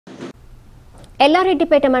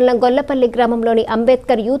ఎల్లారెడ్డిపేట మండలం గొల్లపల్లి గ్రామంలోని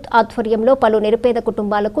అంబేద్కర్ యూత్ ఆధ్వర్యంలో పలు నిరుపేద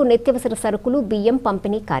కుటుంబాలకు నిత్యావసర సరుకులు బియ్యం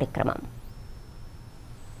పంపిణీ కార్యక్రమం.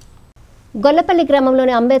 గొల్లపల్లి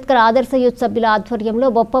గ్రామంలోని అంబేద్కర్ ఆదర్శ యూత్ సభ్యుల ఆధ్వర్యంలో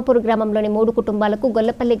బొప్పాపూర్ గ్రామంలోని 3 కుటుంబాలకు,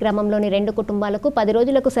 గొల్లపల్లి గ్రామంలోని 2 కుటుంబాలకు 10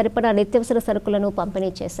 రోజులకు సరిపడా నిత్యావసర సరుకులను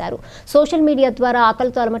పంపిణీ చేశారు. సోషల్ మీడియా ద్వారా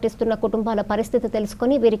ఆకలితో అలమటిస్తున్న కుటుంబాల పరిస్థితి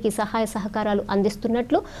తెలుసుకుని వీరికి సహాయ సహకారాలు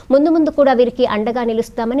అందిస్తున్నట్లు, ముందు కూడా వీరికి అండగా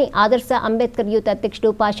నిలుస్తామని ఆదర్శ అంబేద్కర్ యూత్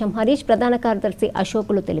అధ్యక్షుడు పాషం హరీష్, ప్రధాన కార్యదర్శి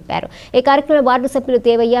అశోకులు తెలిపారు. ఈ కార్యక్రమంలో వార్డు సభ్యులు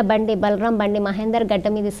దేవయ్య, బండి బలరాం, బండి మహేందర్,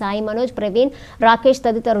 గడ్డమీది సాయి మనోజ్, ప్రవీణ్, రాకేష్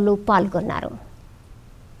తదితరులు పాల్గొన్నారు.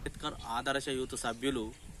 అంబేద్కర్ ఆదర్శ యూత్ సభ్యులు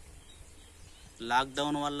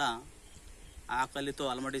లాక్డౌన్ వల్ల ఆకలితో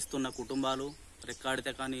అలమటిస్తున్న కుటుంబాలు,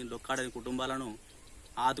 రెక్కాడితే కానీ డొక్కాడని కుటుంబాలను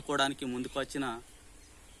ఆదుకోవడానికి ముందుకు వచ్చిన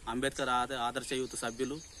అంబేద్కర్ ఆదర్శ యూత్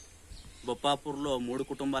సభ్యులు బొప్పాపూర్లో 3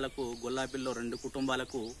 కుటుంబాలకు, గొల్లాపిల్లో 2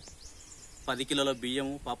 కుటుంబాలకు 10 కిలోల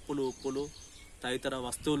బియ్యము, పప్పులు, ఉప్పులు తదితర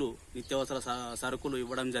వస్తువులు, నిత్యావసర సరుకులు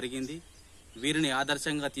ఇవ్వడం జరిగింది. వీరిని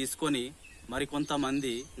ఆదర్శంగా తీసుకొని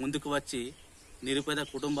మరికొంతమంది ముందుకు వచ్చి నిరుపేద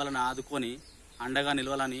కుటుంబాలను ఆదుకొని అండగా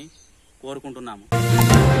నిలవాలని కోరుకుంటున్నాము.